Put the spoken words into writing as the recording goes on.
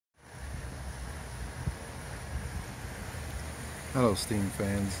Hello steam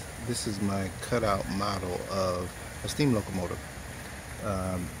fans, this is my cutout model of a steam locomotive.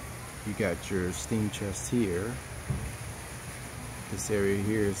 You got your steam chest here. This area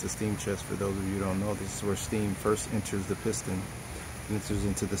here is the steam chest. For those of you who don't know, this is where steam first enters the piston, enters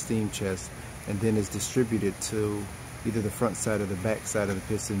into the steam chest, and then is distributed to either the front side or the back side of the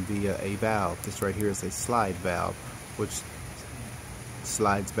piston via a valve. This right here is a slide valve, which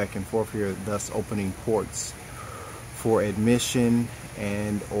slides back and forth here, thus opening ports for admission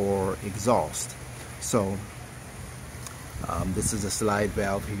and or exhaust. So this is a slide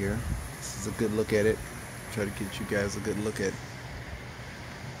valve here. This is a good look at it. Try to get you guys a good look at it.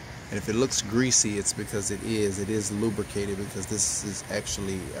 And if it looks greasy, it's because it is lubricated, because this is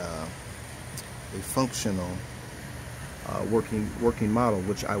actually a functional working model,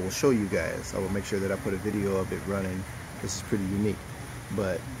 which I will show you guys. I will make sure that I put a video of it running. This is pretty unique.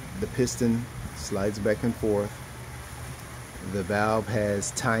 But the piston slides back and forth. The valve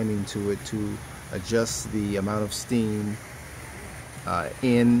has timing to it to adjust the amount of steam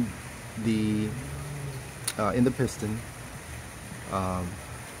in the piston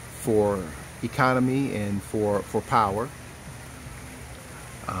for economy and for power.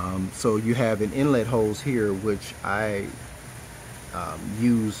 So you have an inlet hose here, which I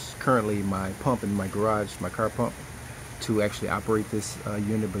use currently my pump in my garage, my car pump, to actually operate this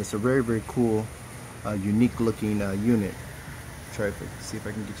unit. But it's a very cool, unique looking unit. Try to see if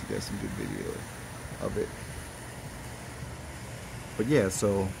I can get you guys some good video of it. But yeah,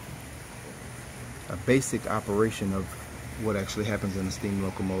 so a basic operation of what actually happens in a steam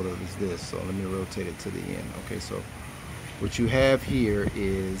locomotive is this. So let me rotate it to the end. Okay, so what you have here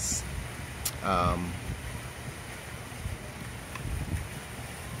is well,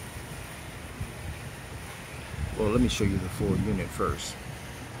 let me show you the full unit first.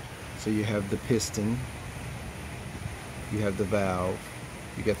 So you have the piston, you have the valve,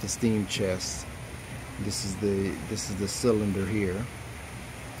 you got the steam chest. This is the cylinder here.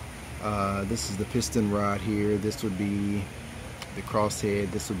 This is the piston rod here. This would be the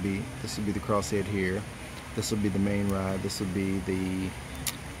crosshead. This would be the crosshead here. This would be the main rod. This would be the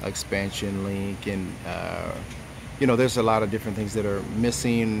expansion link, and you know, there's a lot of different things that are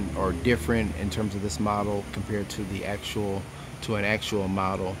missing or different in terms of this model compared to an actual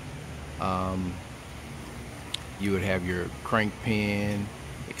model. You would have your crank pin,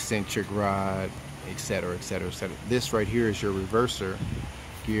 eccentric rod, etc., etc., etc. This right here is your reverser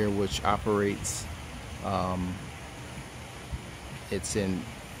gear, which operates, it's in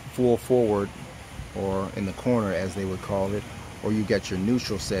full forward, or in the corner as they would call it, or you got your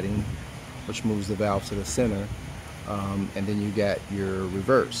neutral setting, which moves the valve to the center, and then you got your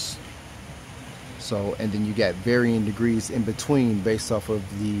reverse. So, and then you got varying degrees in between based off of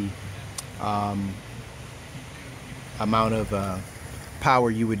the amount of power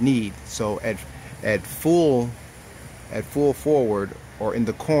you would need. So at full forward, or in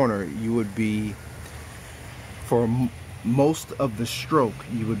the corner, you would be, for most of the stroke,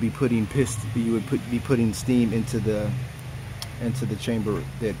 you would be putting putting steam into the chamber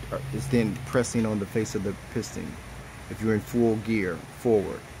that is then pressing on the face of the piston. If you're in full gear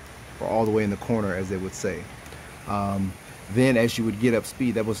forward, or all the way in the corner, as they would say. Then as you would get up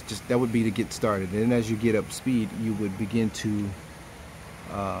speed, that would be to get started. And then as you get up speed, you would begin to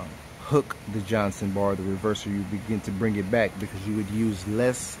hook the Johnson bar, the reverser. You begin to bring it back, because you would use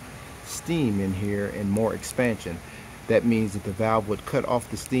less steam in here and more expansion. That means that the valve would cut off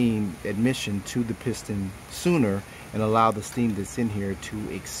the steam admission to the piston sooner and allow the steam that's in here to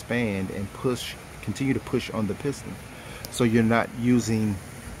expand and continue to push on the piston. So you're not using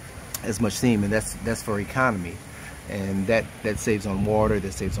as much steam, and that's for economy. And that saves on water,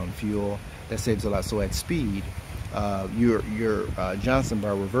 that saves on fuel, that saves a lot. So at speed, your Johnson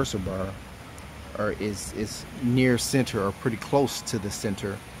bar, reverser bar, is near center, or pretty close to the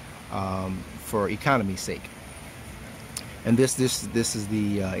center, for economy's sake. And this is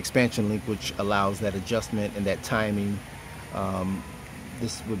the expansion link, which allows that adjustment and that timing.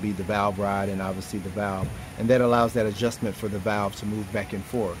 This would be the valve rod, and obviously the valve, and that allows that adjustment for the valve to move back and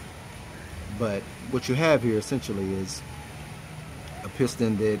forth. But what you have here essentially is a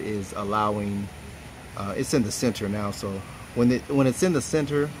piston that is allowing, it's in the center now, so when it's in the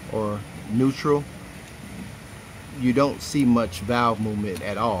center or neutral, you don't see much valve movement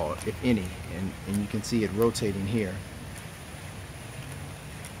at all, if any, and you can see it rotating here,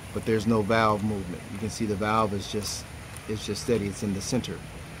 but there's no valve movement. You can see the valve is just steady, it's in the center.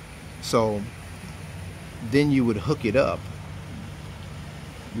 So then you would hook it up.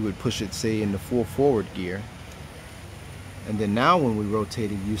 You would push it, say, in the full forward gear, and then now when we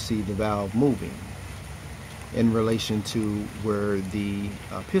rotate it, you see the valve moving. in relation to where the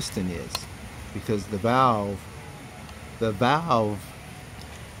piston is, because the valve,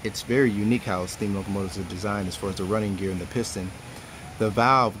 it's very unique how steam locomotives are designed as far as the running gear and the piston. The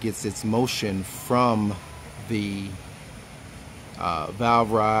valve gets its motion from the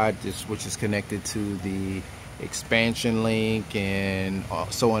valve rod, which is connected to the expansion link and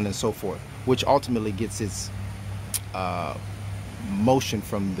so on and so forth, which ultimately gets its motion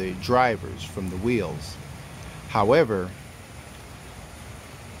from the drivers, from the wheels. However,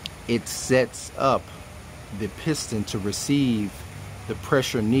 it sets up the piston to receive the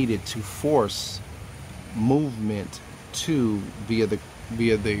pressure needed to force movement via the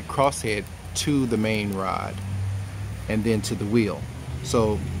crosshead to the main rod and then to the wheel.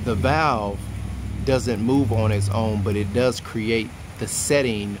 So the valve doesn't move on its own, but it does create the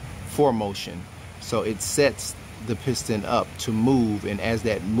setting for motion. So it sets the piston up to move, and as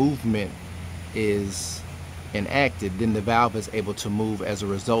that movement is enacted, then the valve is able to move as a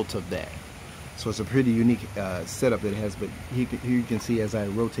result of that. So it's a pretty unique setup that it has. But here you can see, as I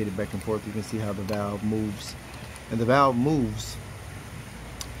rotate it back and forth, you can see how the valve moves. And the valve moves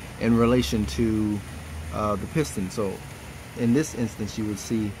in relation to the piston. So in this instance, you would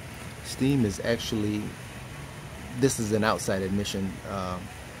see steam is actually, this is an outside admission.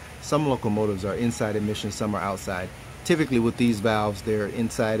 Some locomotives are inside admission, some are outside. Typically with these valves, they're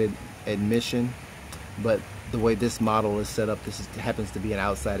inside admission, but the way this model is set up, happens to be an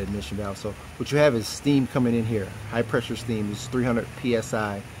outside admission valve. So what you have is steam coming in here, high pressure steam. This is 300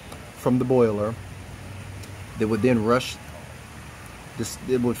 psi from the boiler that would then rush this,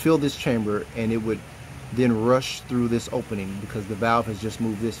 it would fill this chamber, and it would then rush through this opening, because the valve has just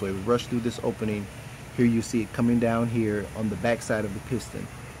moved this way. It would rush through this opening. Here you see it coming down here on the back side of the piston.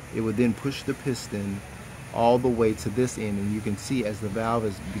 It would then push the piston all the way to this end, and you can see as the valve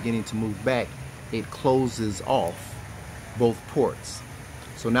is beginning to move back, it closes off both ports.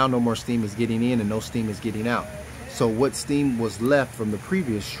 So now no more steam is getting in and no steam is getting out. So what steam was left from the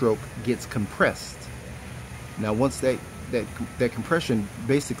previous stroke gets compressed. Now once that compression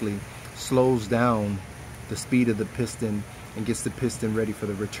basically slows down the speed of the piston and gets the piston ready for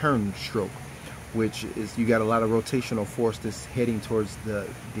the return stroke, which is, you got a lot of rotational force that's heading towards the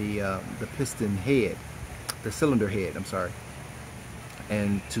piston head, the cylinder head, I'm sorry.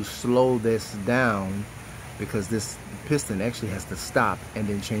 And to slow this down, because this piston actually has to stop and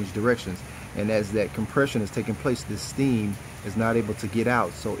then change directions, and as that compression is taking place, this steam is not able to get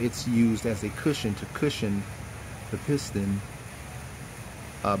out, so it's used as a cushion to cushion the piston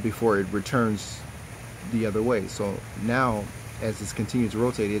before it returns the other way. So now as it's continued to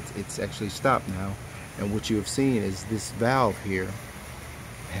rotate, it's actually stopped now, and what you have seen is this valve here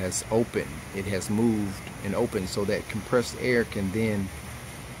has opened. It has moved and opened so that compressed air can then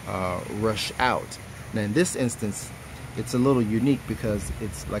rush out. Now in this instance, it's a little unique because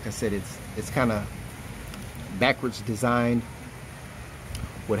it's, like I said, it's kind of backwards designed.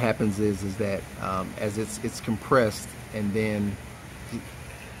 What happens is that as it's compressed, and then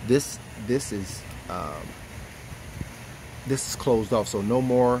this is closed off, so no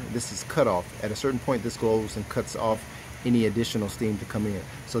more, this is cut off. At a certain point, this goes and cuts off any additional steam to come in.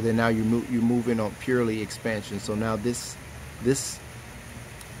 So then now you're moving on purely expansion. So now this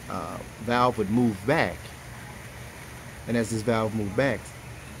valve would move back, and as this valve moved back,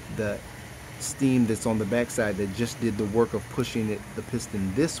 the steam that's on the backside that just did the work of pushing the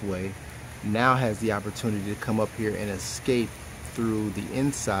piston this way now has the opportunity to come up here and escape through the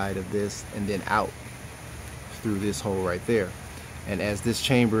inside of this and then out through this hole right there. And as this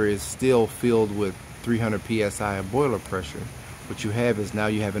chamber is still filled with 300 psi of boiler pressure, what you have is now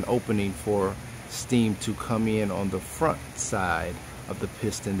you have an opening for steam to come in on the front side of the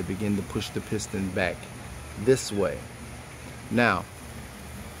piston to begin to push the piston back this way. Now,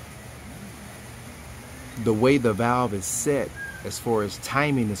 the way the valve is set, as far as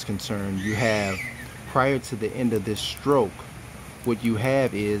timing is concerned, you have, prior to the end of this stroke, what you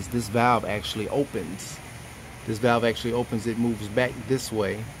have is this valve actually opens. This valve actually opens, it moves back this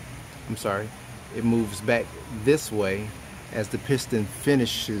way. I'm sorry, it moves back this way as the piston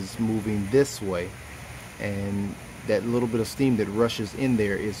finishes moving this way. And that little bit of steam that rushes in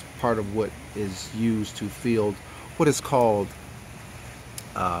there is part of what is used to fill what is called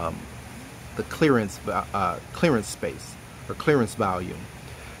the clearance space, or clearance volume.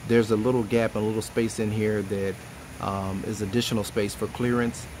 There's a little gap, a little space in here that is additional space for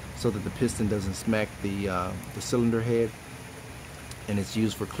clearance, so that the piston doesn't smack the cylinder head, and it's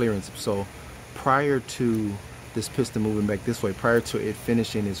used for clearance. So prior to this piston moving back this way, prior to it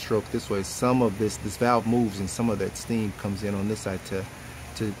finishing its stroke this way, some of this valve moves, and some of that steam comes in on this side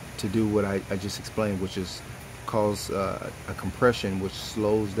to do what I just explained, which is cause a compression, which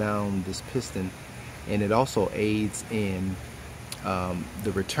slows down this piston, and it also aids in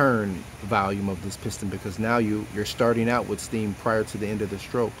the return volume of this piston, because now you're starting out with steam prior to the end of the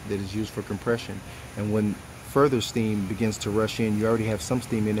stroke that is used for compression, and when further steam begins to rush in, you already have some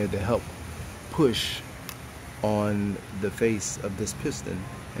steam in there to help push on the face of this piston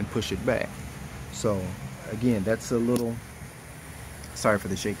and push it back. So again, that's a little, sorry for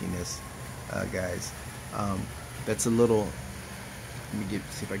the shakiness, guys. That's a little, let me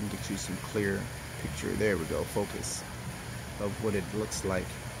see if I can get you some clear picture. There we go, focus of what it looks like.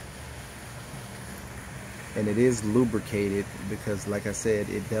 And it is lubricated because, like I said,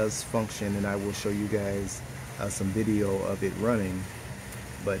 it does function, and I will show you guys some video of it running,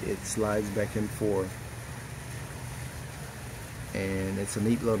 but it slides back and forth, and it's a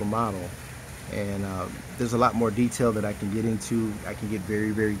neat little model. And there's a lot more detail that I can get into. I can get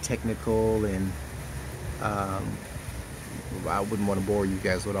very, very technical, and I wouldn't want to bore you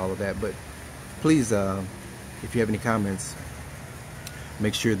guys with all of that, but please, if you have any comments,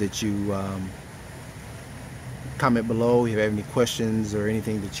 make sure that you comment below if you have any questions or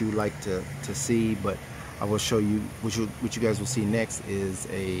anything that you'd like to see. But I will show you, what you guys will see next is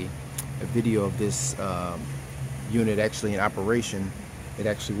a video of this unit actually in operation. It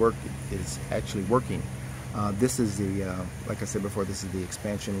actually is actually working. This is the, like I said before, this is the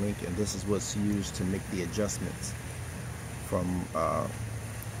expansion link, and this is what's used to make the adjustments from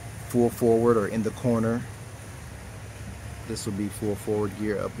full forward or in the corner. This will be full forward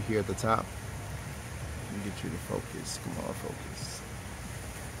gear up here at the top. Let me get you to focus. Come on, focus.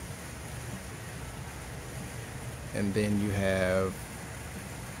 And then you have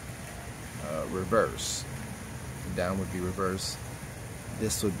reverse. Down would be reverse.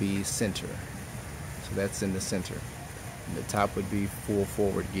 This would be center. So that's in the center. And the top would be full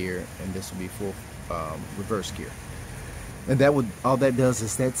forward gear, and this would be full reverse gear. And that would, all that does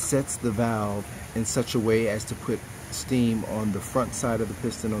is that sets the valve in such a way as to put steam on the front side of the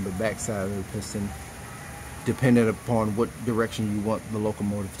piston, on the back side of the piston, depending upon what direction you want the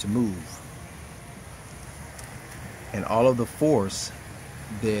locomotive to move. And all of the force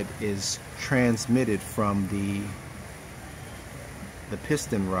that is transmitted from the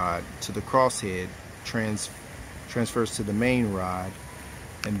piston rod to the crosshead transfers to the main rod,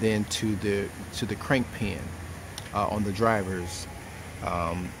 and then to the crank pin on the drivers,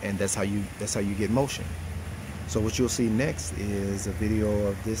 and that's how you get motion. So what you'll see next is a video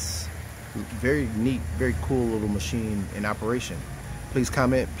of this very neat, very cool little machine in operation. Please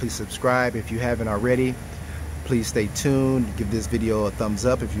comment, please subscribe if you haven't already. Please stay tuned, give this video a thumbs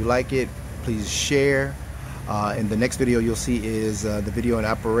up if you like it. Please share. And the next video you'll see is the video in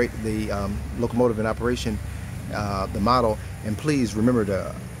the locomotive in operation, the model. And please remember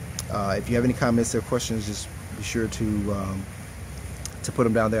to, if you have any comments or questions, just be sure to put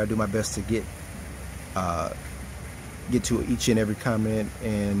them down there. I do my best to get to each and every comment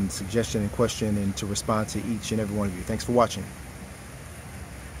and suggestion and question, and to respond to each and every one of you. Thanks for watching.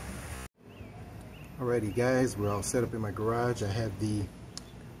 Alrighty guys, we're all set up in my garage. I have the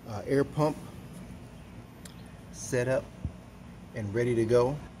air pump set up and ready to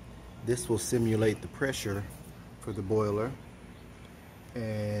go. This will simulate the pressure for the boiler,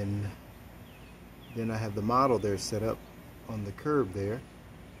 and then I have the model there set up on the curb there.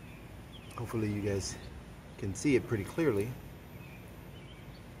 Hopefully you guys can see it pretty clearly,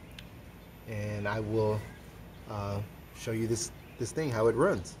 and I will show you this thing, how it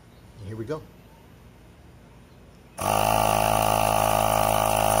runs. Here we go.